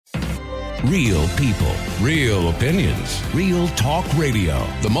Real people, real opinions, real talk radio.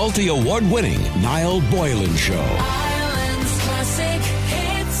 The multi-award-winning Niall Boylan Show. Ireland's classic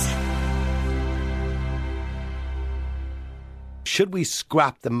hits. Should we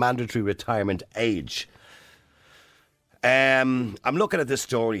scrap the mandatory retirement age? I'm looking at this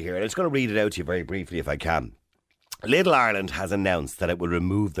story here, and I'm just going to read it out to you very briefly if I can. Little Ireland has announced that it will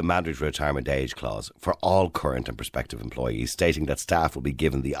remove the mandatory retirement age clause for all current and prospective employees, stating that staff will be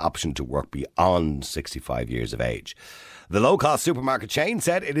given the option to work beyond 65 years of age. The low-cost supermarket chain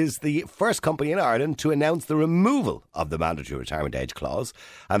said it is the first company in Ireland to announce the removal of the mandatory retirement age clause,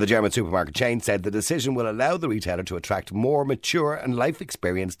 and the German supermarket chain said the decision will allow the retailer to attract more mature and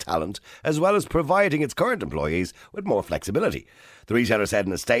life-experienced talent, as well as providing its current employees with more flexibility. The retailer said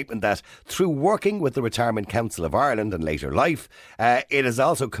in a statement that through working with the Retirement Council of Ireland and Later Life, it is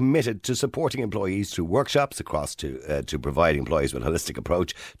also committed to supporting employees through workshops across to provide employees with a holistic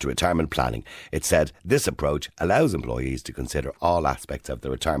approach to retirement planning. It said this approach allows employees to consider all aspects of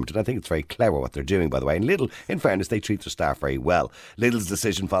their retirement, and I think it's very clever what they're doing, by the way. And Lidl, in fairness, they treat their staff very well. Lidl's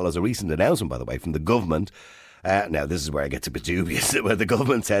decision follows a recent announcement, by the way, from the government. Now, this is where it gets a bit dubious, where the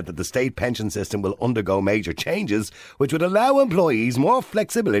government said that the state pension system will undergo major changes, which would allow employees more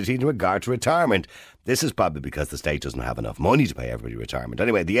flexibility in regard to retirement. This is probably because the state doesn't have enough money to pay everybody retirement.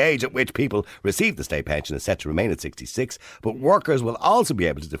 Anyway, the age at which people receive the state pension is set to remain at 66, but workers will also be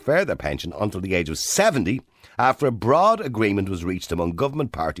able to defer their pension until the age of 70 after a broad agreement was reached among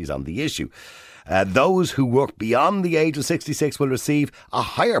government parties on the issue. Those who work beyond the age of 66 will receive a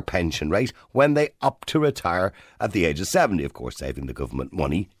higher pension rate when they opt to retire at the age of 70, of course, saving the government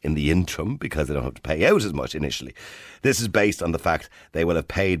money in the interim because they don't have to pay out as much initially. This is based on the fact they will have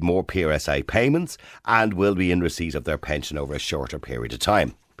paid more PRSI payments and will be in receipt of their pension over a shorter period of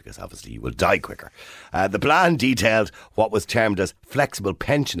time, because obviously you will die quicker. The plan detailed what was termed as flexible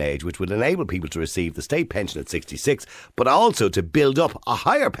pension age, which would enable people to receive the state pension at 66, but also to build up a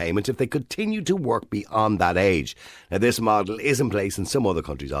higher payment if they continue to work beyond that age. Now, this model is in place in some other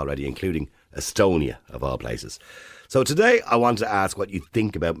countries already, including Estonia, of all places. So today I want to ask what you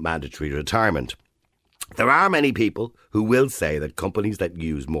think about mandatory retirement. There are many people who will say that companies that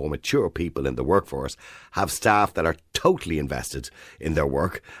use more mature people in the workforce have staff that are totally invested in their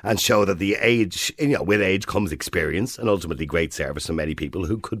work and show that the age, with age comes experience and ultimately great service from many people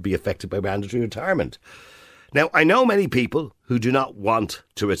who could be affected by mandatory retirement. Now, I know many people who do not want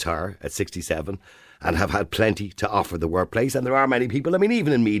to retire at 67 and have had plenty to offer the workplace, and there are many people,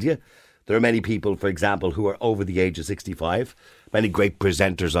 even in media, there are many people, for example, who are over the age of 65, many great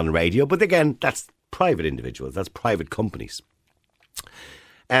presenters on radio, but again, that's private individuals, that's private companies.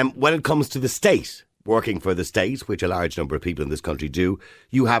 When it comes to the state, working for the state, which a large number of people in this country do,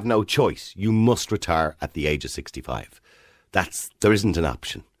 you have no choice. You must retire at the age of 65. There isn't an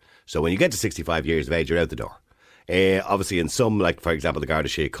option. So when you get to 65 years of age, you're out the door. Obviously, in some, like for example, the Garda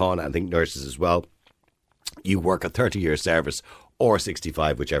Síochána, I think nurses as well, you work a 30-year service or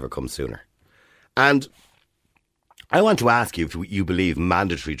 65, whichever comes sooner. And I want to ask you if you believe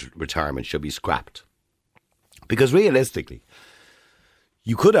mandatory retirement should be scrapped. Because realistically,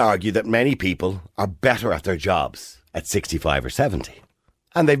 you could argue that many people are better at their jobs at 65 or 70.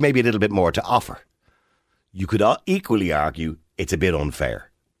 And they've maybe a little bit more to offer. You could equally argue it's a bit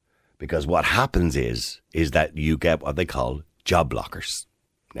unfair. Because what happens is that you get what they call job blockers.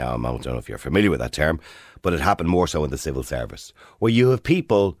 Now, I don't know if you're familiar with that term, but it happened more so in the civil service, where you have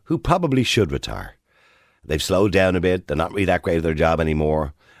people who probably should retire. They've slowed down a bit. They're not really that great at their job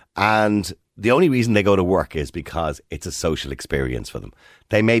anymore. And the only reason they go to work is because it's a social experience for them.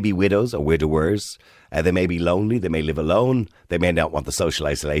 They may be widows or widowers. They may be lonely. They may live alone. They may not want the social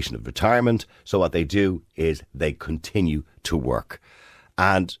isolation of retirement. So what they do is they continue to work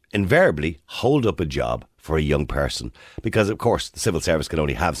and invariably hold up a job for a young person, because of course the civil service can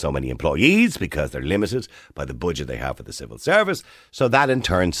only have so many employees because they're limited by the budget they have for the civil service. So that in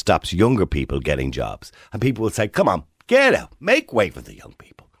turn stops younger people getting jobs, and people will say, come on, get out, make way for the young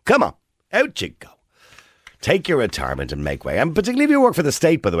people, come on, out you go, take your retirement and make way. And particularly if you work for the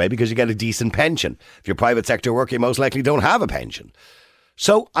state, by the way, because you get a decent pension. If you're private sector work, you most likely don't have a pension.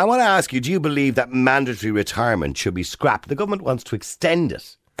 So I want to ask you, do you believe that mandatory retirement should be scrapped? The government wants to extend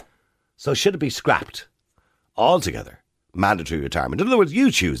it, so should it be scrapped altogether? Mandatory retirement. In other words,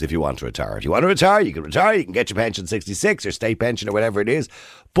 you choose if you want to retire. If you want to retire, you can get your pension 66 or state pension or whatever it is.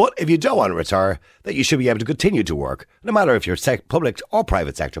 But if you don't want to retire, that you should be able to continue to work, no matter if you're public or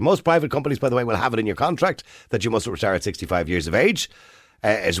private sector. Most private companies, by the way, will have it in your contract that you must retire at 65 years of age.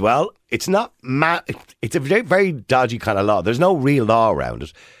 as well. It's not it's a very, very dodgy kind of law. There's no real law around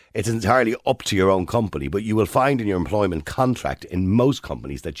it. It's entirely up to your own company, but you will find in your employment contract in most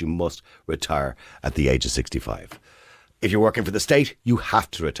companies that you must retire at the age of 65. If you're working for the state, you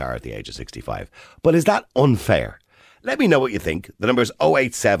have to retire at the age of 65. But is that unfair? Let me know what you think. The number is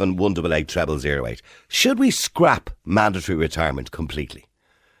 087 188 0008. Should we scrap mandatory retirement completely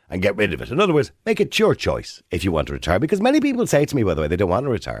and get rid of it? In other words, make it your choice if you want to retire. Because many people say to me, by the way, they don't want to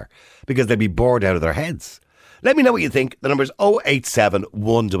retire because they'd be bored out of their heads. Let me know what you think. The number is 087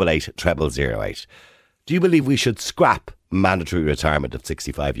 188 0008. Do you believe we should scrap mandatory retirement at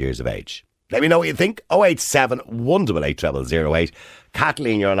 65 years of age? Let me know what you think. 087 188 0008.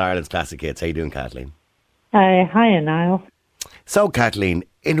 Kathleen, you're on Ireland's Classic Hits. How you doing, Kathleen? Hi, Niall. So, Kathleen,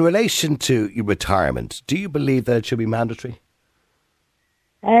 in relation to your retirement, do you believe that it should be mandatory?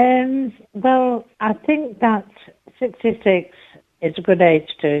 Well, I think that 66 is a good age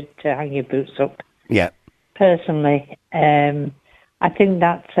to hang your boots up. Yeah. Personally, I think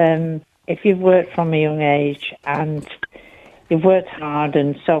that if you've worked from a young age and you've worked hard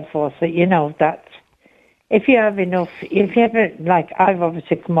and so forth, that you know that if you have enough, if you ever, like I've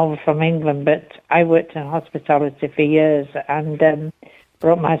obviously come over from England, but I worked in hospitality for years and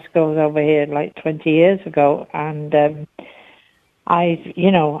brought my skills over here like 20 years ago, and I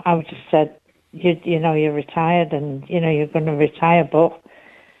just said, you're retired and you're going to retire, but.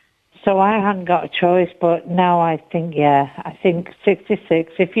 So I hadn't got a choice, but now I think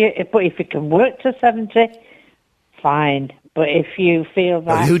 66. If you can work to 70, fine. But if you feel that,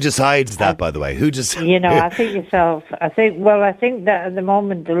 well, who decides that? By the way, who just I think yourself. I think that at the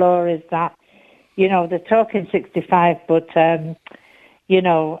moment the law is that they're talking 65, but I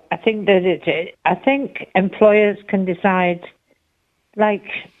think that I think employers can decide. Like,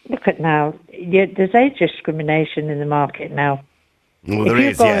 look at now, there's age discrimination in the market now. Well,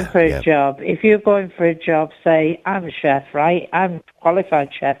 if you're going for a job, say, I'm a chef, right? I'm a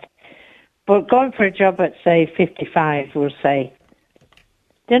qualified chef. But going for a job at, say, 55, we'll say,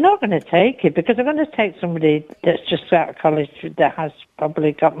 they're not going to take it because they're going to take somebody that's just out of college that has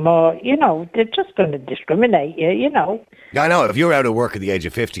probably got more, they're just going to discriminate you, I know. If you're out of work at the age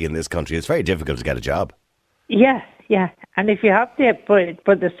of 50 in this country, it's very difficult to get a job. Yeah. And if you have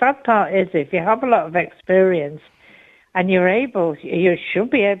but the sad part is if you have a lot of experience, and you should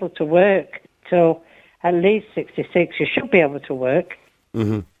be able to work till at least 66. You should be able to work.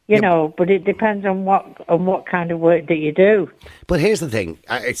 Mm-hmm. But it depends on what kind of work that you do. But here's the thing.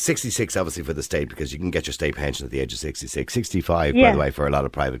 It's 66 obviously for the state because you can get your state pension at the age of 66. 65, by the way, for a lot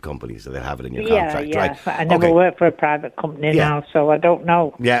of private companies, so they have it in your contract. Yeah, right? I never work for a private company now, so I don't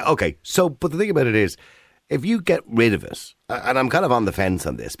know. Yeah, okay. So, but the thing about it is, if you get rid of it, and I'm kind of on the fence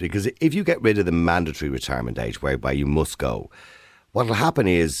on this, because if you get rid of the mandatory retirement age whereby you must go, what will happen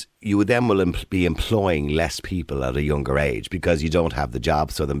is you then will be employing less people at a younger age because you don't have the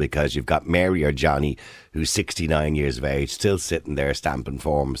jobs for them because you've got Mary or Johnny who's 69 years of age still sitting there stamping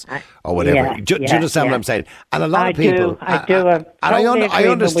forms or whatever. Do you understand what I'm saying? And a lot of people... I do. I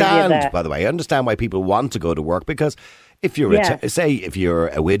understand, by the way, I understand why people want to go to work because... If you're if you're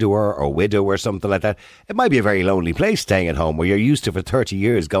a widower or widow or something like that, it might be a very lonely place staying at home where you're used to for 30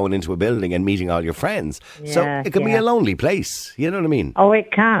 years going into a building and meeting all your friends. So it can be a lonely place. You know what I mean? Oh,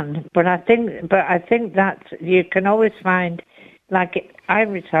 it can. But I think that you can always find, like I'm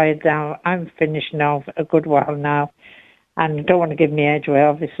retired now. I'm finished now for a good while now, and I don't want to give my age away,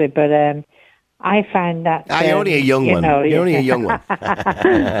 obviously, but I find that you're only a young one. You're only a young one.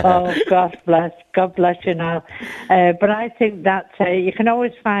 Oh, God bless you now. But I think that you can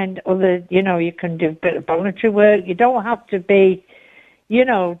always find other. You can do a bit of voluntary work. You don't have to be,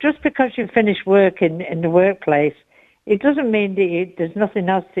 just because you finish work in the workplace, it doesn't mean that there's nothing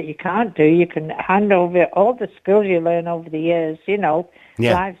else that you can't do. You can hand over all the skills you learn over the years.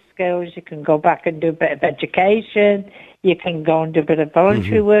 Life skills. You can go back and do a bit of education. You can go and do a bit of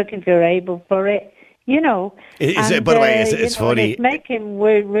voluntary work if you're able for it, By the way, it's funny. It's making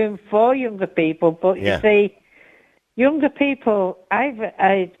room for younger people, but you see, younger people, I've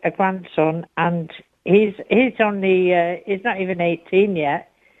a grandson and he's only, he's not even 18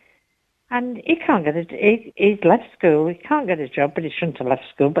 yet, and he can't get he's left school, he can't get a job, but he shouldn't have left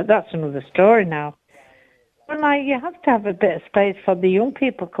school, but that's another story now. But you have to have a bit of space for the young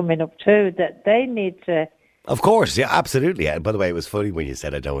people coming up too, that they need to... Of course, yeah, absolutely. And by the way, it was funny when you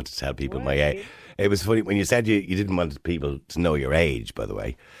said I don't want to tell people my age. It was funny when you said you didn't want people to know your age, by the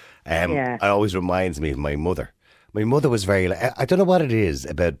way. It always reminds me of my mother. My mother was very... I don't know what it is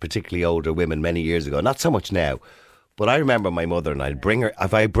about particularly older women many years ago. Not so much now. But I remember my mother and I'd bring her...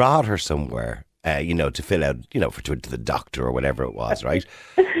 If I brought her somewhere to fill out, to the doctor or whatever it was, right?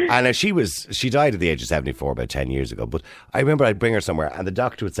 And she died at the age of 74 about 10 years ago. But I remember I'd bring her somewhere and the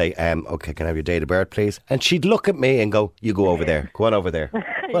doctor would say, okay, can I have your date of birth, please? And she'd look at me and go, you go over there. Go on over there.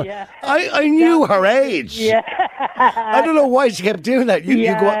 Well, Yeah. I knew her age. Yeah. I don't know why she kept doing that. You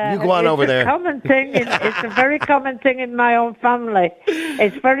go on over there. It's a common thing. It's a very common thing in my own family.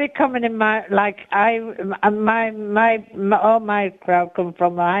 It's very common in my all my crowd come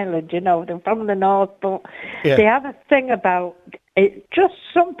from Ireland. They're from the north, but they have a thing about it. Just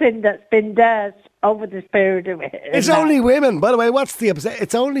something that's been theirs over this period of it. It's only women, by the way. What's the upset?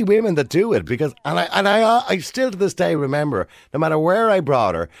 It's only women that do it because, I still to this day remember, no matter where I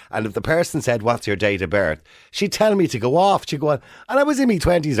brought her, and if the person said, "What's your date of birth?" she'd tell me to go off. She'd go on, and I was in my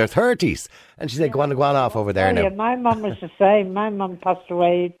 20s or 30s, and she'd say, "Go on off over there now." Yeah, my mum was the same. My mum passed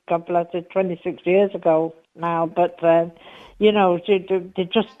away, God bless her, 26 years ago now. But they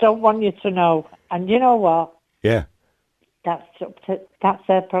just don't want you to know. And you know what? Yeah. That's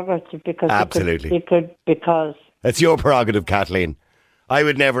their prerogative because absolutely because it's your prerogative, Kathleen. I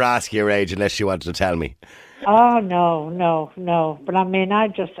would never ask your age unless you wanted to tell me. Oh no. But I mean, I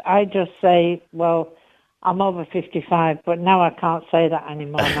just say, well, I'm over 55, but now I can't say that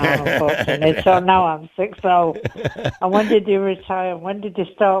anymore. Now, unfortunately, so now I'm 60. And when did you retire? When did you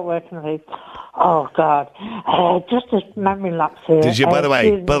start working? Oh God, just a memory lapse here. Did you? By the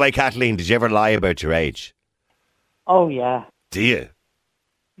way, Kathleen, did you ever lie about your age? Oh, yeah. Do you?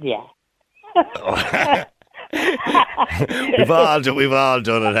 Yeah. We've all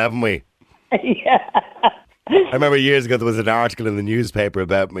done it, haven't we? Yeah. I remember years ago there was an article in the newspaper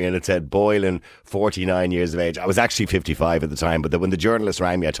about me and it said Boylan, 49 years of age. I was actually 55 at the time, but when the journalist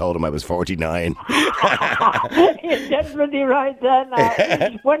rang me, I told him I was 49. You're definitely right there now.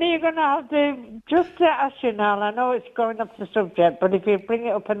 When are you going to have to, just to ask you now, I know it's going up the subject, but if you bring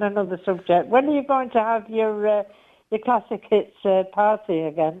it up in another subject, when are you going to have your Classic Hits party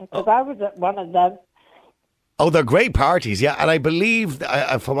again? Because I was at one of them. Oh, they're great parties, yeah. And I believe,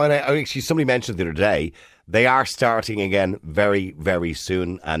 from what actually somebody mentioned the other day, they are starting again very, very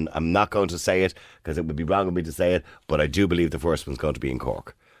soon. And I'm not going to say it because it would be wrong of me to say it, but I do believe the first one's going to be in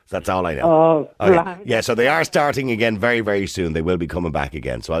Cork. So that's all I know. Oh, okay. Yeah, so they are starting again very, very soon. They will be coming back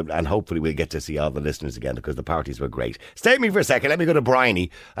again. So and hopefully we'll get to see all the listeners again because the parties were great. Stay with me for a second. Let me go to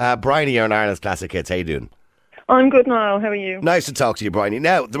Bryony. Bryony, you're on Ireland's Classic Hits. How you doing? I'm good, Niall. How are you? Nice to talk to you, Bryony.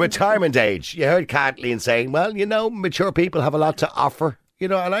 Now, the retirement age. You heard Kathleen saying, well, mature people have a lot to offer.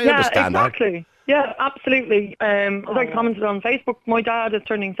 And I understand exactly. that. Yeah, absolutely. As I commented on Facebook, my dad is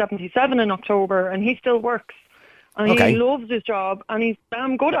turning 77 in October and he still works. And he loves his job and he's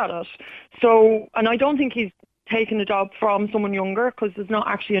damn good at it. So, and I don't think he's taken the job from someone younger because there's not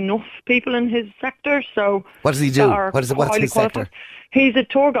actually enough people in his sector. So what does he do? What's his sector? He's a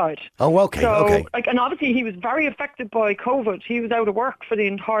tour guide. Oh, okay, so, okay. And obviously he was very affected by COVID. He was out of work for the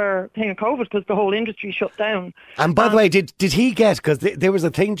entire thing of COVID because the whole industry shut down. And by the way, did he get, because there was a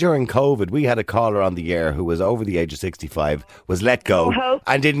thing during COVID, we had a caller on the air who was over the age of 65, was let go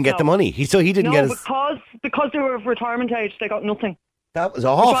and didn't get the money. He didn't get his... because they were of retirement age, they got nothing. That was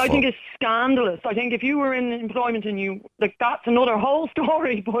awful. Which I think is scandalous. I think if you were in employment and you, that's another whole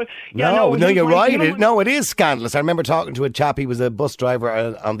story. But no, you're right. It is scandalous. I remember talking to a chap, he was a bus driver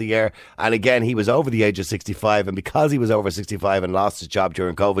on the air, and again, he was over the age of 65, and because he was over 65 and lost his job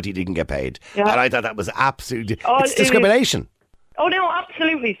during COVID, he didn't get paid. Yeah. And I thought that was absolutely, it's discrimination. Oh no,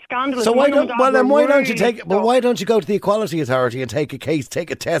 absolutely scandalous. So why don't you go to the Equality Authority and take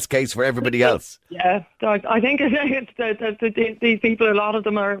a test case for everybody else? Yeah, I think it's these people. A lot of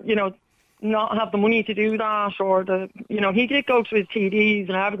them are, not have the money to do that, or he did go to his TDs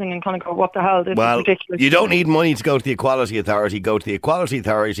and everything and kind of go, what the hell? This is ridiculous. You don't need money to go to the Equality Authority. Go to the Equality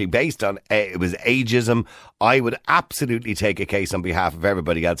Authority based on it was ageism. I would absolutely take a case on behalf of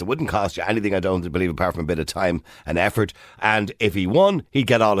everybody else. It wouldn't cost you anything, I don't believe, apart from a bit of time and effort. And if he won, he'd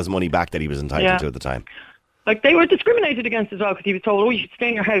get all his money back that he was entitled to at the time. Like, they were discriminated against as well because he was told, you should stay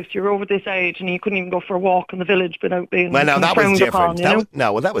in your house, you're over this age, and he couldn't even go for a walk in the village without being Well, no, that was different. That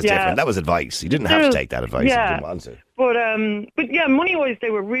was different. That was advice. You didn't have to take that advice if you didn't want to. But yeah, money-wise, they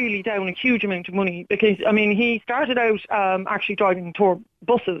were really down a huge amount of money because, he started out actually driving tour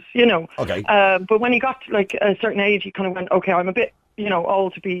buses, Okay. But when he got to, a certain age, he kind of went, okay, I'm a bit,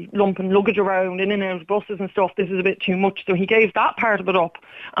 old to be lumping luggage around in and out of buses and stuff. This is a bit too much. So he gave that part of it up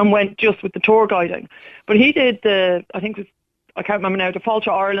and went just with the tour guiding. But he did I can't remember now, the Fáilte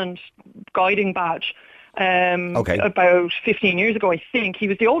Ireland guiding badge. About 15 years ago, I think. He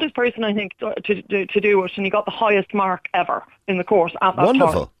was the oldest person, I think, to do it, and he got the highest mark ever in the course at that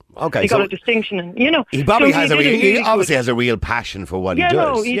time. Okay, He got so a distinction, and he probably so has did he really obviously good. has a real passion for what Yeah, he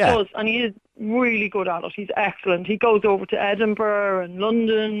does. no, he does, and he is really good at it. He's excellent. He goes over to Edinburgh and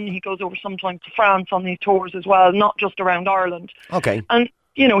London. He goes over sometimes to France on these tours as well, not just around Ireland. Okay. And,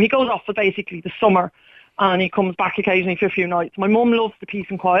 you know, he goes off for basically the summer, and he comes back occasionally for a few nights. My mum loves the peace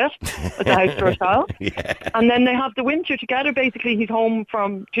and quiet at the house to herself. Yeah. And then they have the winter together. Basically, he's home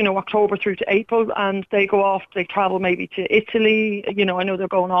from, you know, October through to April, and they go off, they travel maybe to Italy. You know, I know they're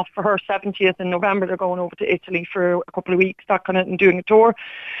going off for her 70th in November. They're going over to Italy for a couple of weeks, that kind of, and doing a tour.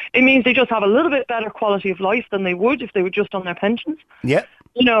 It means they just have a little bit better quality of life than they would if they were just on their pensions. Yeah.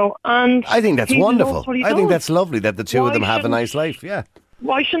 You know, and I think that's he wonderful. loves what he I think does. that's lovely that the two of Why them have a shouldn't- nice life. Yeah.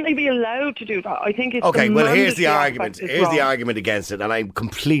 Why shouldn't they be allowed to do that? I think it's Okay, the well, here's the mandatory argument. aspect is Here's the wrong. argument against it, and I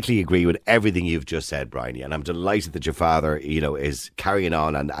completely agree with everything you've just said, Bryony. And I'm delighted that your father, you know, is carrying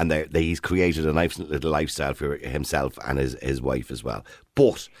on, and he's created a nice little lifestyle for himself and his wife as well.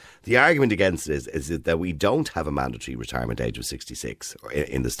 But the argument against it is that we don't have a mandatory retirement age of 66 or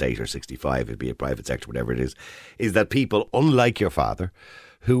in the state, or 65, it'd be a private sector, whatever it is that people, unlike your father,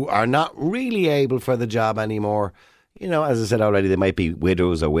 who are not really able for the job anymore. You know, as I said already, they might be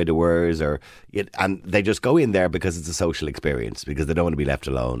widows or widowers, and they just go in there because it's a social experience, because they don't want to be left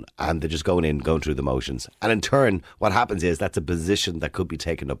alone, and they're just going through the motions. And in turn, what happens is that's a position that could be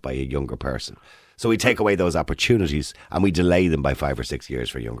taken up by a younger person. So we take away those opportunities and we delay them by 5 or 6 years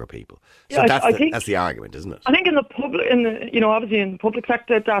for younger people. So Yeah, I think- that's the argument, isn't it? I think obviously in the public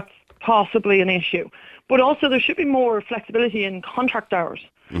sector, that's possibly an issue. But also there should be more flexibility in contract hours.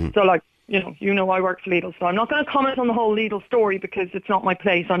 So like, I work for Lidl, so I'm not going to comment on the whole Lidl story because it's not my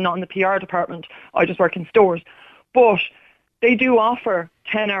place. I'm not in the PR department. I just work in stores. But they do offer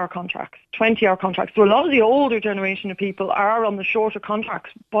 10-hour contracts, 20-hour contracts. So a lot of the older generation of people are on the shorter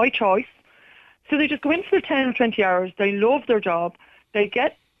contracts by choice. So they just go in for the 10 or 20 hours. They love their job.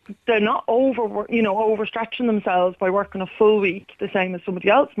 They're not overstretching themselves by working a full week, the same as somebody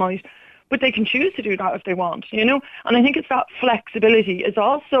else might. But they can choose to do that if they want, you know. And I think it's that flexibility. It's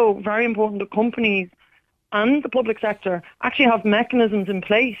also very important that companies and the public sector actually have mechanisms in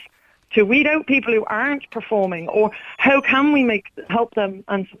place to weed out people who aren't performing, or how can we help them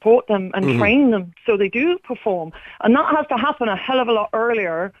and support them and train them so they do perform. And that has to happen a hell of a lot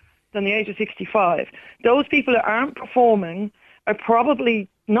earlier than the age of 65. Those people that aren't performing are probably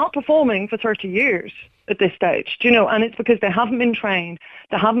not performing for 30 years at this stage, do you know, and it's because they haven't been trained,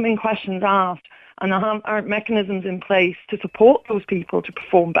 there haven't been questions asked, and there aren't mechanisms in place to support those people to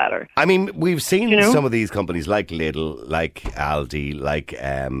perform better. I mean, we've seen You know? some of these companies like Lidl, like Aldi, like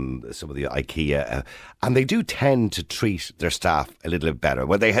some of the IKEA, and they do tend to treat their staff a little bit better.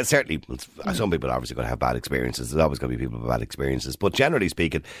 Well, they have certainly, some people are obviously going to have bad experiences. There's always going to be people with bad experiences. But generally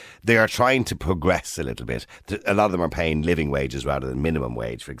speaking, they are trying to progress a little bit. A lot of them are paying living wages rather than minimum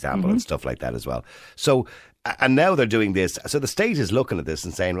wage, for example, and stuff like that as well. So, and now they're doing this. So the state is looking at this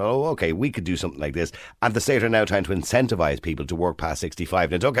and saying, well, okay, we could do something like this. And the state are now trying to incentivise people to work past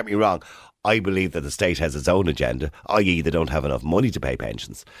 65. Now, don't get me wrong. I believe that the state has its own agenda, i.e. they don't have enough money to pay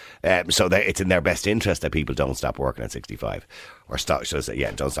pensions. So it's in their best interest that people don't stop working at 65. Or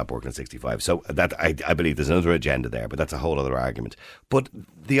don't stop working at 65. So that I believe there's another agenda there, but that's a whole other argument. But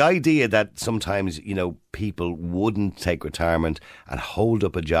the idea that sometimes, you know, people wouldn't take retirement and hold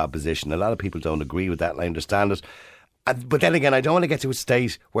up a job position, a lot of people don't agree with that, and I understand it. But then again, I don't want to get to a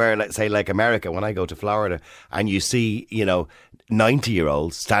state where, let's say, like America, when I go to Florida and you see,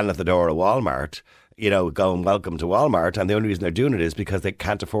 90-year-olds standing at the door of Walmart, going, welcome to Walmart. And the only reason they're doing it is because they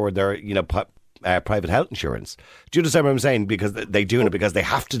can't afford their, private health insurance. Do you understand what I'm saying? Because they're doing it because they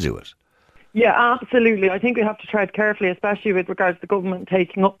have to do it. Yeah, absolutely. I think we have to tread carefully, especially with regards to the government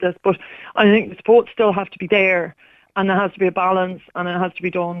taking up this. But I think the support still have to be there. And there has to be a balance, and it has to be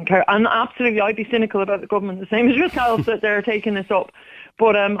done. And absolutely, I'd be cynical about the government, the same as yourself, that they're taking this up.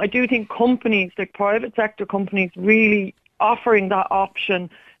 But I do think companies, like private sector companies, really offering that option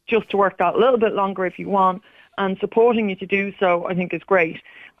just to work that little bit longer if you want, and supporting you to do so, I think is great.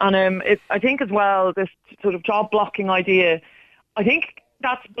 And I think as well, this sort of job blocking idea, I think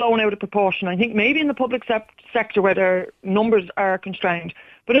that's blown out of proportion. I think maybe in the public sector where their numbers are constrained.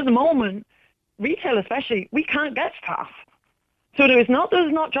 But at the moment, retail especially, we can't get staff. So there's not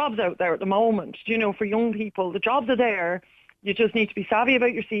jobs out there at the moment, for young people. The jobs are there. You just need to be savvy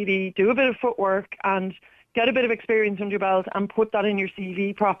about your CV, do a bit of footwork and get a bit of experience under your belt and put that in your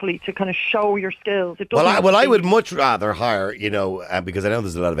CV properly to kind of show your skills. I would much rather hire, because I know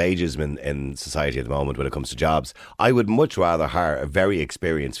there's a lot of ageism in society at the moment when it comes to jobs. I would much rather hire a very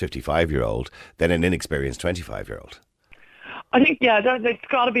experienced 55-year-old than an inexperienced 25-year-old. I think, it's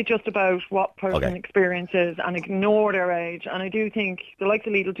got to be just about what person Okay. experience is and ignore their age. And I do think the likes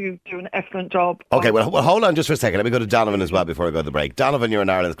of Lidl do an excellent job. Okay, well, hold on just for a second. Let me go to Donovan as well before I go to the break. Donovan, you're in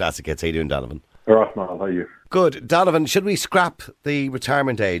Ireland's Classic Hits. How you doing, Donovan? All right, Niall, how are you? Good. Donovan, should we scrap the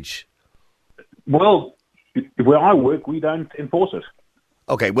retirement age? Well, where I work, we don't enforce it.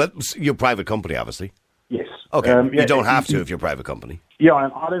 Okay, well, you're a private company, obviously. Yes. Okay, you don't have to if you're a private company. Yeah,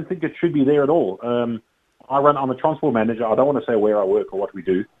 and I don't think it should be there at all. I'm a transport manager. I don't want to say where I work or what we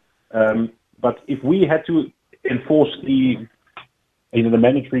do. But if we had to enforce the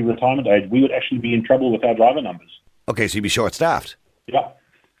mandatory retirement age, we would actually be in trouble with our driver numbers. Okay, so you'd be short-staffed. Yeah.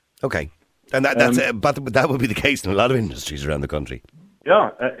 Okay. And but that would be the case in a lot of industries around the country.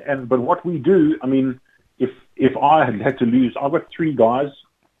 Yeah, but what we do, I mean, if I had to lose, I've got 3 guys.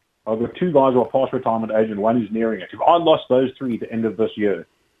 I've got 2 guys who are past retirement age and 1 who's nearing it. If I lost those 3 at the end of this year,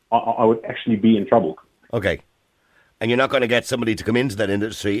 I would actually be in trouble. Okay. And you're not going to get somebody to come into that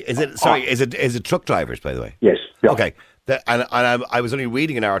industry. Is it truck drivers, by the way? Yes. Yeah. Okay. I was only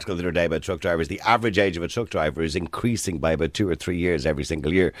reading an article the other day about truck drivers. The average age of a truck driver is increasing by about 2 or 3 years every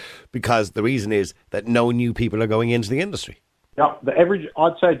single year because the reason is that no new people are going into the industry. Yeah, the average,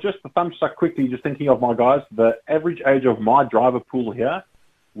 I'd say, just the thumb suck quickly, just thinking of my guys, the average age of my driver pool here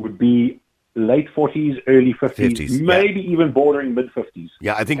would be late 40s, early 50s, maybe even bordering mid-50s.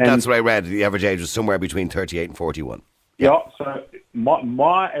 Yeah, I think that's what I read. The average age was somewhere between 38 and 41. Yeah, so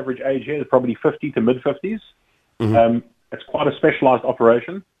my average age here is probably 50 to mid-50s. Mm-hmm. It's quite a specialised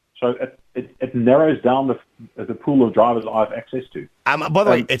operation, so it narrows down the pool of drivers I have access to. By the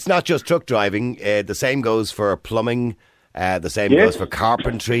way, it's not just truck driving. The same goes for plumbing. The same goes for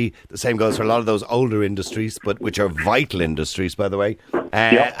carpentry. The same goes for a lot of those older industries, but which are vital industries, by the way.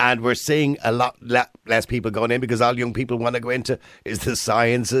 And we're seeing a lot less people going in because all young people want to go into is the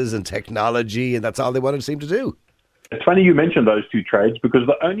sciences and technology, and that's all they want to seem to do. It's funny you mentioned those 2 trades because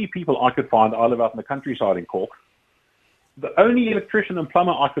the only people I could find, I live out in the countryside in Cork, the only electrician and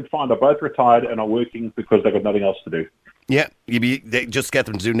plumber I could find are both retired and are working because they've got nothing else to do. Yeah, they just get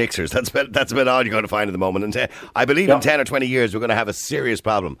them to do Nixers. That's about all you're going to find at the moment. And I believe in 10 or 20 years we're going to have a serious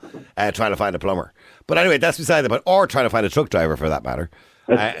problem trying to find a plumber. But anyway, that's beside the point. Or trying to find a truck driver for that matter.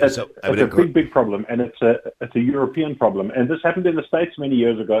 It's a big problem, and it's a European problem. And this happened in the States many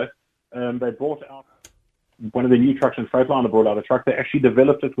years ago. They brought out one of the new trucks in Freightliner brought out a truck. They actually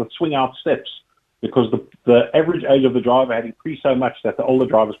developed it with swing-out steps because the average age of the driver had increased so much that the older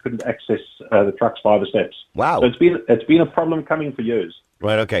drivers couldn't access the trucks via the steps. Wow. So it's been a problem coming for years.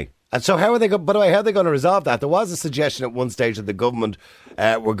 Right, okay. And so how are they going to resolve that? There was a suggestion at one stage that the government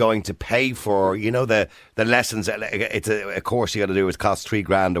were going to pay for, the lessons. It's a course you got to do. It costs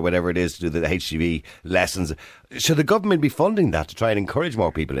 $3,000 or whatever it is to do the HGV lessons. Should the government be funding that to try and encourage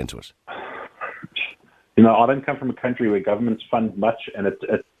more people into it? I don't come from a country where governments fund much, and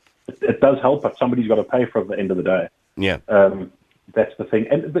it does help, but somebody's got to pay for it at the end of the day. Yeah. That's the thing.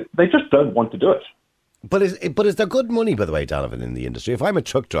 And they just don't want to do it. But is there good money, by the way, Donovan, in the industry? If I'm a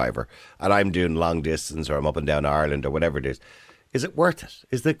truck driver and I'm doing long distance or I'm up and down Ireland or whatever it is it worth it?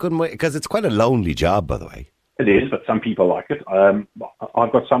 Is there good money? Because it's quite a lonely job, by the way. It is, but some people like it.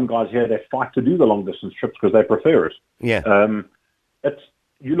 I've got some guys here that fight to do the long distance trips because they prefer it. Yeah.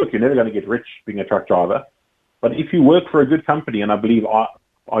 You're never going to get rich being a truck driver. But if you work for a good company, and I believe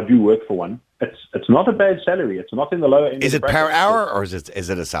I do work for one, it's not a bad salary. It's not in the lower end. Is it per hour or is it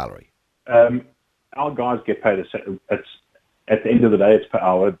a salary? Our guys get paid. It's at the end of the day, it's per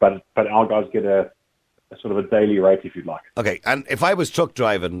hour, but our guys get a sort of a daily rate, if you'd like. Okay, and if I was truck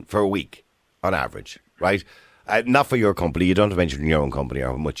driving for a week, on average, right? Not for your company. You don't have to mention your own company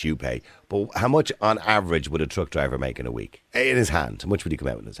or how much you pay, but how much on average would a truck driver make in a week in his hand? How much would he come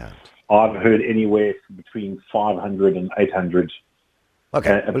out in his hand? I've heard anywhere between 500 and 800.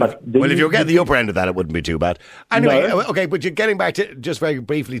 Okay, if you're getting the upper end of that, it wouldn't be too bad. Anyway, okay, but you're getting back to just very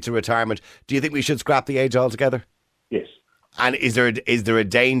briefly to retirement. Do you think we should scrap the age altogether? Yes. And is there a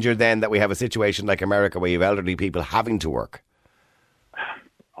danger then that we have a situation like America where you have elderly people having to work?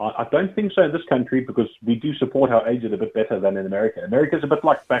 I don't think so in this country because we do support our aged a bit better than in America. America's a bit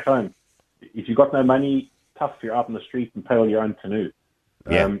like back home. If you've got no money, tough, you're out in the street and paddle your own canoe.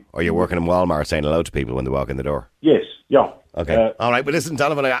 Yeah, or you're working in Walmart saying hello to people when they walk in the door. Yes, yeah. Okay. All right, but listen,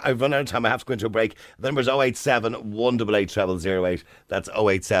 Donovan, I've run out of time. I have to go into a break. The number's 087 188 0008. That's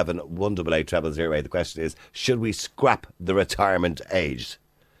 087 188 0008. The question is, should we scrap the retirement age?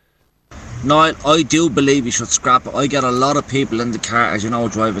 No, I do believe you should scrap it. I get a lot of people in the car, as you know,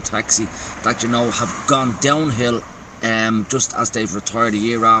 drive a taxi, that, have gone downhill just as they've retired a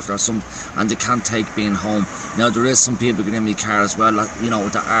year after or some, and they can't take being home. Now, there is some people getting in my car as well,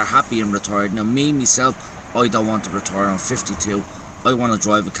 that are happy and retired. Now, me, myself, I don't want to retire on 52. I want to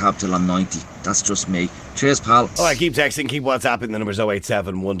drive a cab till I'm 90. That's just me. Cheers, pal. All right, keep texting, keep WhatsApping. The number's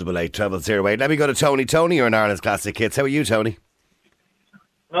 087 188 0008. Let me go to Tony. Tony, you're in Ireland's Classic Hits. How are you, Tony?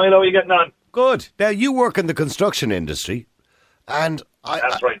 Hello, how are you getting on? Good. Now, you work in the construction industry, and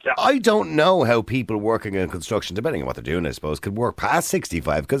That's right, yeah. I don't know how people working in construction, depending on what they're doing, I suppose, could work past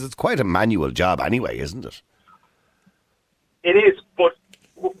 65, because it's quite a manual job anyway, isn't it? It is, but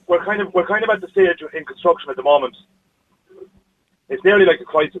we're kind of at the stage in construction at the moment. It's nearly like a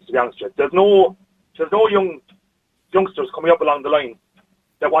crisis, to be honest with you. There's no youngsters coming up along the line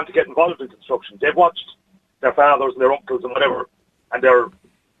that want to get involved in construction. They've watched their fathers and their uncles and whatever, and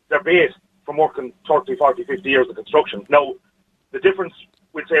they're based from working 30, 40, 50 years in construction. Now, the difference,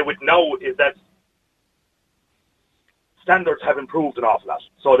 we'd say, with now is that standards have improved an awful lot.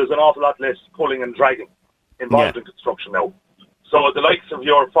 So there's an awful lot less pulling and dragging involved in construction now. So the likes of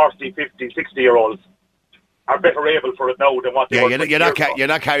your 40, 50, 60-year-olds are better able for it now than what they were. You're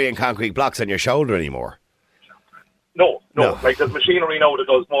not carrying concrete blocks on your shoulder anymore. No. Like, there's machinery now that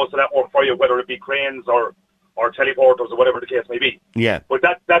does most of that work for you, whether it be cranes or teleporters or whatever the case may be. Yeah. But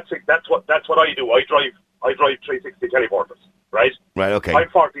that's what I do. I drive 360 teleporters, right? Right, okay. I'm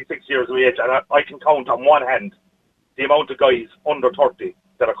 46 years of age, and I can count on one hand the amount of guys under 30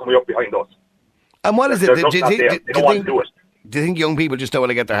 that are coming up behind us. And what is it? They don't want to do it. Do you think young people just don't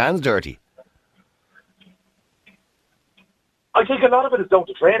want to get their hands dirty? I think a lot of it is down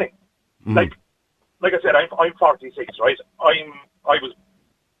to training. Like I said, I'm 46, right? I was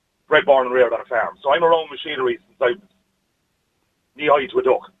bred, born and reared on a farm, so I'm around machinery since I was knee high to a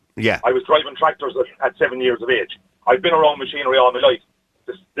duck. Yeah. I was driving tractors at 7 years of age. I've been around machinery all my life.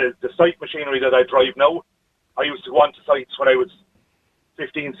 The site machinery that I drive now, I used to go on to sites when I was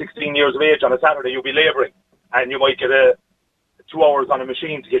 15, 16 years of age. On a Saturday, you'll be labouring, and you might get 2 hours on a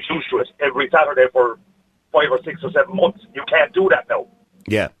machine to get used to it every Saturday for 5 or 6 or 7 months. You can't do that now.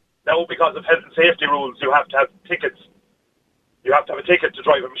 Yeah. Now, because of health and safety rules, you have to have tickets. You have to have a ticket to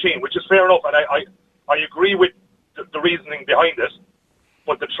drive a machine, which is fair enough, and I agree with the reasoning behind it.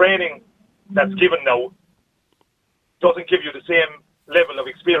 But the training that's given now doesn't give you the same level of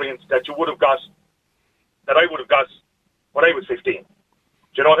experience that you would have got, that I would have got when I was 15. Do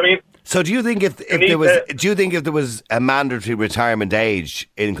you know what I mean? So do you think if there was a mandatory retirement age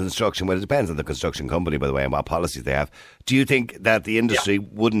in construction, well, it depends on the construction company, by the way, and what policies they have, do you think that the industry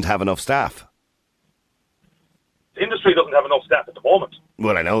wouldn't have enough staff? The industry doesn't have enough staff at the moment.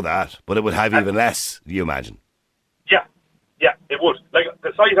 Well, I know that, but it would have even less, do you imagine? Yeah, it would. Like,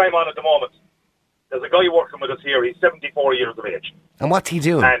 the site I'm on at the moment, there's a guy working with us here, he's 74 years of age. And what's he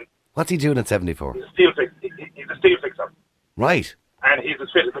doing? And what's he doing at 74? He's a steel fixer. Right. And he's as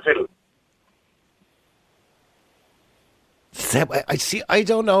fit as a fiddle. I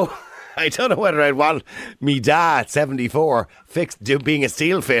don't know. I don't know whether I'd want me dad at 74 being a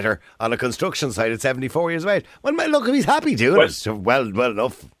steel fitter on a construction site at 74 years of age. Well, look, if he's happy doing it, so well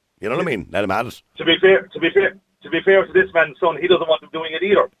enough. You know what I mean? Let him have it. To be fair to this man's son, he doesn't want him doing it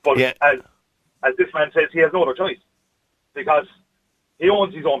either. But as this man says, he has no other choice because he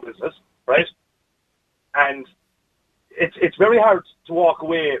owns his own business, right? And it's very hard to walk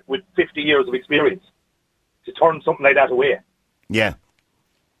away with 50 years of experience to turn something like that away. Yeah.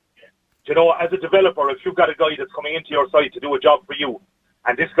 You know, as a developer, if you've got a guy that's coming into your site to do a job for you,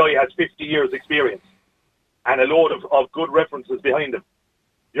 and this guy has 50 years experience and a load of good references behind him,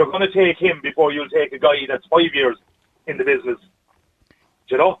 you're going to take him before you'll take a guy that's 5 years in the business.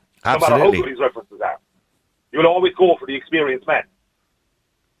 You know? Absolutely. No matter how good his references are. You'll always go for the experienced man.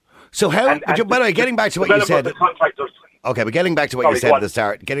 So how, by the way, getting back to what you said. Okay, but getting back to what you said at the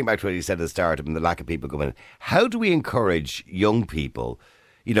start, and the lack of people coming in, how do we encourage young people,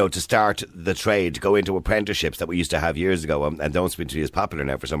 you know, to start the trade, to go into apprenticeships that we used to have years ago and don't seem to be as popular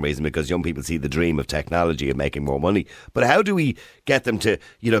now for some reason because young people see the dream of technology and making more money. But how do we get them to,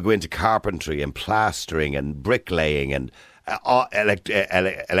 you know, go into carpentry and plastering and bricklaying and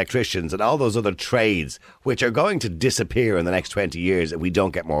electricians and all those other trades which are going to disappear in the next 20 years if we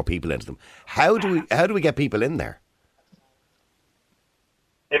don't get more people into them? How do we get people in there?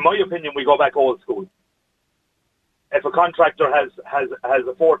 In my opinion, we go back old school. If a contractor has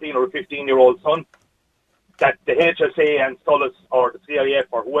a 14 or a 15-year-old son, that the HSA and SOLAS or the CIF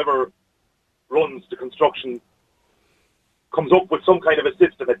or whoever runs the construction comes up with some kind of a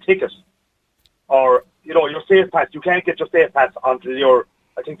system, a ticket, or, you know, your safe pass. You can't get your safe pass until you're,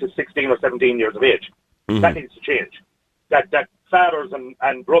 I think, 16 or 17 years of age. Mm-hmm. That needs to change. That fathers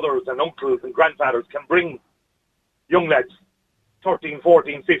and brothers and uncles and grandfathers can bring young lads 13,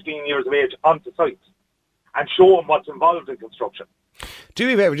 14, 15 years of age onto sites and show them what's involved in construction. Do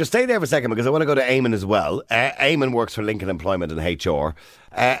me a favour, just stay there for a second because I want to go to Eamon as well. Eamon works for Lincoln Employment and HR.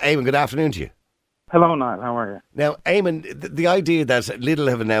 Eamon, good afternoon to you. Hello, Niall. How are you? Now, Eamon, the idea that Lidl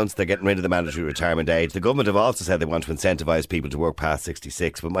have announced they're getting rid of the mandatory retirement age. The government have also said they want to incentivise people to work past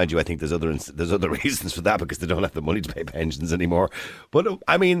 66. But mind you, I think there's other reasons for that because they don't have the money to pay pensions anymore. But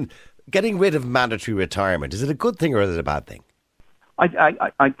I mean, getting rid of mandatory retirement, is it a good thing or is it a bad thing?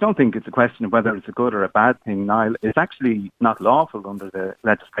 I don't think it's a question of whether it's a good or a bad thing, Niall. It's actually not lawful under the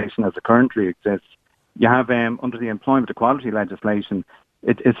legislation as it currently exists. You have, under the employment equality legislation,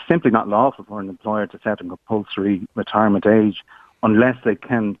 it's simply not lawful for an employer to set a compulsory retirement age unless they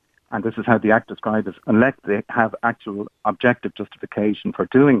can, and this is how the Act describes it, unless they have actual objective justification for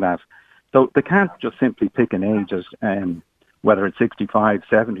doing that. So they can't just simply pick an age as whether it's 65,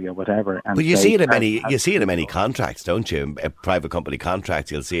 70 or whatever. And but you see it in many contracts, don't you? In private company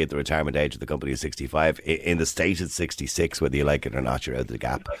contracts, you'll see at the retirement age of the company is 65. In the state, it's 66, whether you like it or not, you're out of the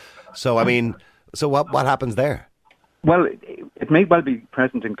gap. So, I mean, what happens there? Well, it may well be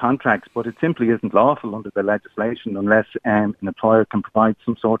present in contracts, but it simply isn't lawful under the legislation unless an employer can provide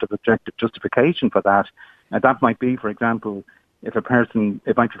some sort of objective justification for that. And that might be, for example, it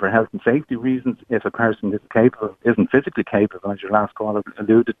might be for health and safety reasons, if a person isn't physically capable, as your last caller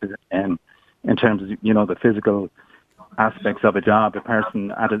alluded to, in terms of, the physical aspects of a job, a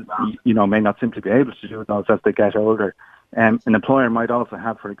person may not simply be able to do those as they get older. An employer might also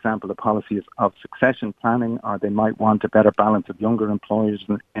have, for example, a policy of succession planning, or they might want a better balance of younger employees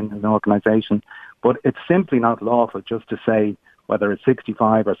in an organisation. But it's simply not lawful just to say, whether it's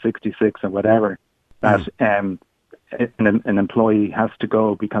 65 or 66 or whatever, that an employee has to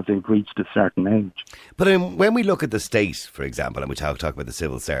go because they've reached a certain age. But when we look at the state, for example, and we talk about the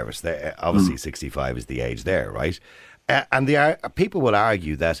civil service, obviously 65 is the age there, right? And people will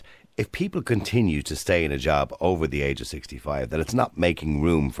argue that if people continue to stay in a job over the age of 65, then it's not making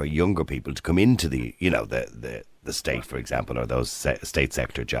room for younger people to come into the state, for example, or those state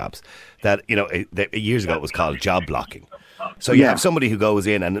sector jobs. That, years ago it was called job blocking. So you have somebody who goes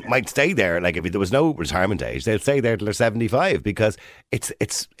in and might stay there, like if there was no retirement age, they'll stay there till they're 75 because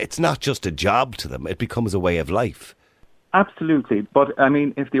it's not just a job to them, it becomes a way of life. Absolutely. But, I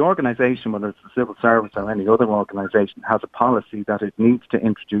mean, if the organisation, whether it's the civil service or any other organisation, has a policy that it needs to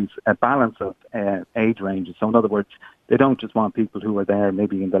introduce a balance of age ranges. So, in other words, they don't just want people who are there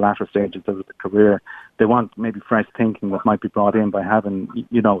maybe in the latter stages of the career. They want maybe fresh thinking that might be brought in by having,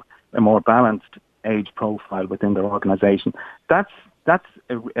 a more balanced age profile within their organisation. That's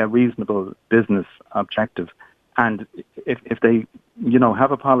a reasonable business objective. And if they,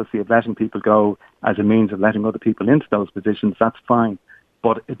 have a policy of letting people go as a means of letting other people into those positions, that's fine.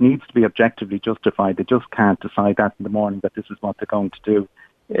 But it needs to be objectively justified. They just can't decide that in the morning that this is what they're going to do.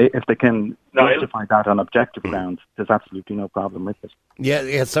 If they can justify that on objective grounds, there's absolutely no problem with it.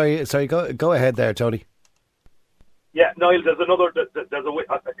 Yeah. Sorry. Go ahead there, Tony. Yeah, Niall, there's a way,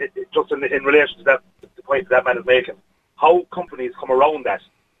 just in relation to that, the point that man is making. How companies come around that?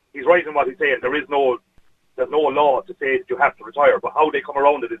 He's right in what he's saying. There's no law to say that you have to retire, but how they come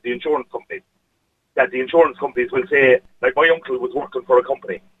around it is the insurance companies. That the insurance companies will say, like my uncle was working for a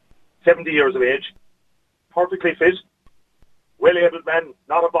company, 70 years of age, perfectly fit, well-able man,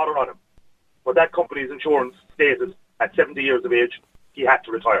 not a bother on him. But that company's insurance stated at 70 years of age, he had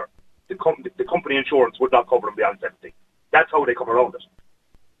to retire. The company insurance would not cover him beyond 70. That's how they come around it.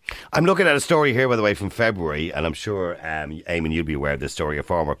 I'm looking at a story here, by the way, from February, and I'm sure, Eamon, you'll be aware of this story. A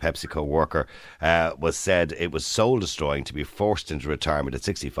former PepsiCo worker was said it was soul-destroying to be forced into retirement at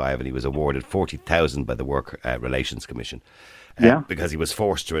 65, and he was awarded $40,000 by the Work Relations Commission because he was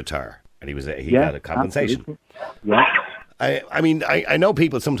forced to retire, and he got a compensation. Yeah. I know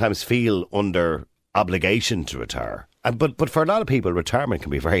people sometimes feel under obligation to retire. But for a lot of people, retirement can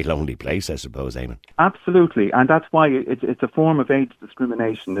be a very lonely place, I suppose, Eamon. Absolutely, and that's why it's a form of age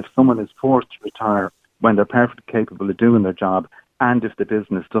discrimination if someone is forced to retire when they're perfectly capable of doing their job, and if the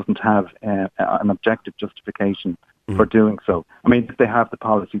business doesn't have an objective justification for doing so. I mean, if they have the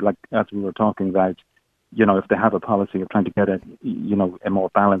policy, like as we were talking about, if they have a policy of trying to get a more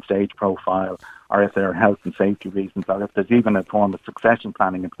balanced age profile, or if there are health and safety reasons, or if there's even a form of succession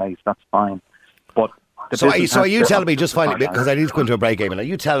planning in place, that's fine. But So are you telling me, just finally, because I need to go into a break, Eamon, are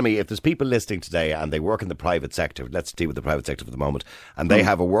you telling me if there's people listening today and they work in the private sector, let's deal with the private sector for the moment, and they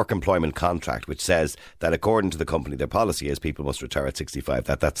have a work employment contract which says that according to the company, their policy is people must retire at 65,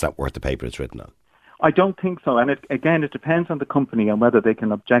 that's not worth the paper it's written on? I don't think so. And it depends on the company and whether they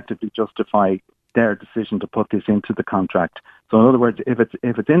can objectively justify their decision to put this into the contract. So in other words, if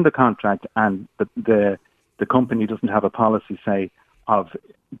it's in the contract and the company doesn't have a policy, say,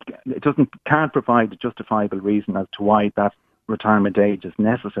 can't provide a justifiable reason as to why that retirement age is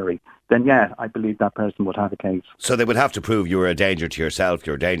necessary, then yeah, I believe that person would have a case. So they would have to prove you're a danger to yourself,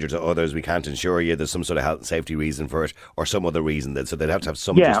 you're a danger to others, we can't insure you, there's some sort of health and safety reason for it, or some other reason. So they'd have to have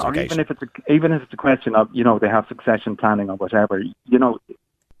some justification. Or even if it's a question of, they have succession planning or whatever,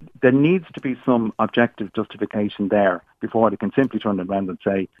 there needs to be some objective justification there before they can simply turn around and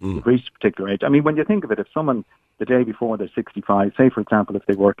say, you've reached a particular age. I mean, when you think of it, if someone, the day before they're 65, say, for example, if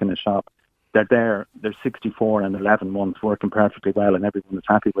they work in a shop, they're 64 and 11 months working perfectly well and everyone is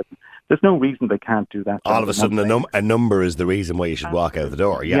happy with them. There's no reason they can't do that. All of a sudden, a number is the reason why you should walk out the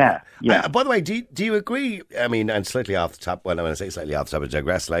door. Yeah. By the way, do you agree, I mean, and slightly off the top, when I say slightly off the top, I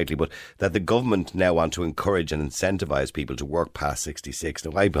digress slightly, but that the government now want to encourage and incentivise people to work past 66.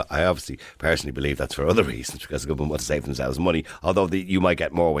 Now, I obviously personally believe that's for other reasons, because the government wants to save themselves money, although you might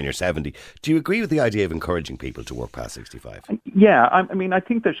get more when you're 70. Do you agree with the idea of encouraging people to work past 65? Yeah, I mean, I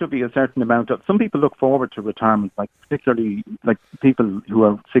think there should be a certain amount of, some people look forward to retirement, like particularly like people who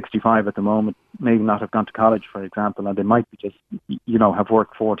are 65 at the moment, maybe not have gone to college, for example, and they might be just, have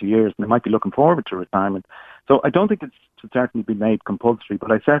worked 40 years and they might be looking forward to retirement. So I don't think it's to certainly be made compulsory,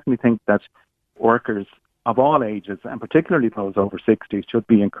 but I certainly think that workers of all ages, and particularly those over 60, should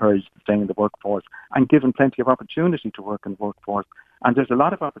be encouraged to stay in the workforce and given plenty of opportunity to work in the workforce. And there's a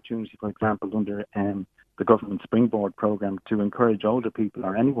lot of opportunity, for example, under the government Springboard programme to encourage older people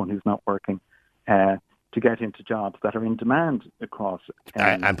or anyone who's not working to get into jobs that are in demand across.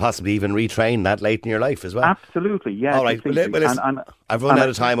 And possibly even retrain that late in your life as well. Absolutely, yeah. All right, well, I've run out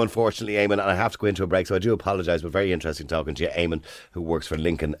of time, unfortunately, Eamon, and I have to go into a break, so I do apologise, but very interesting talking to you, Eamon, who works for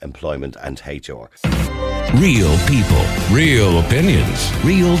Lincoln Employment and HR. Real people, real opinions,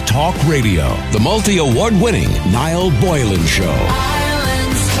 Real Talk Radio. The multi-award winning Niall Boylan Show.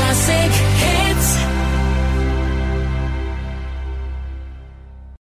 Ireland's classic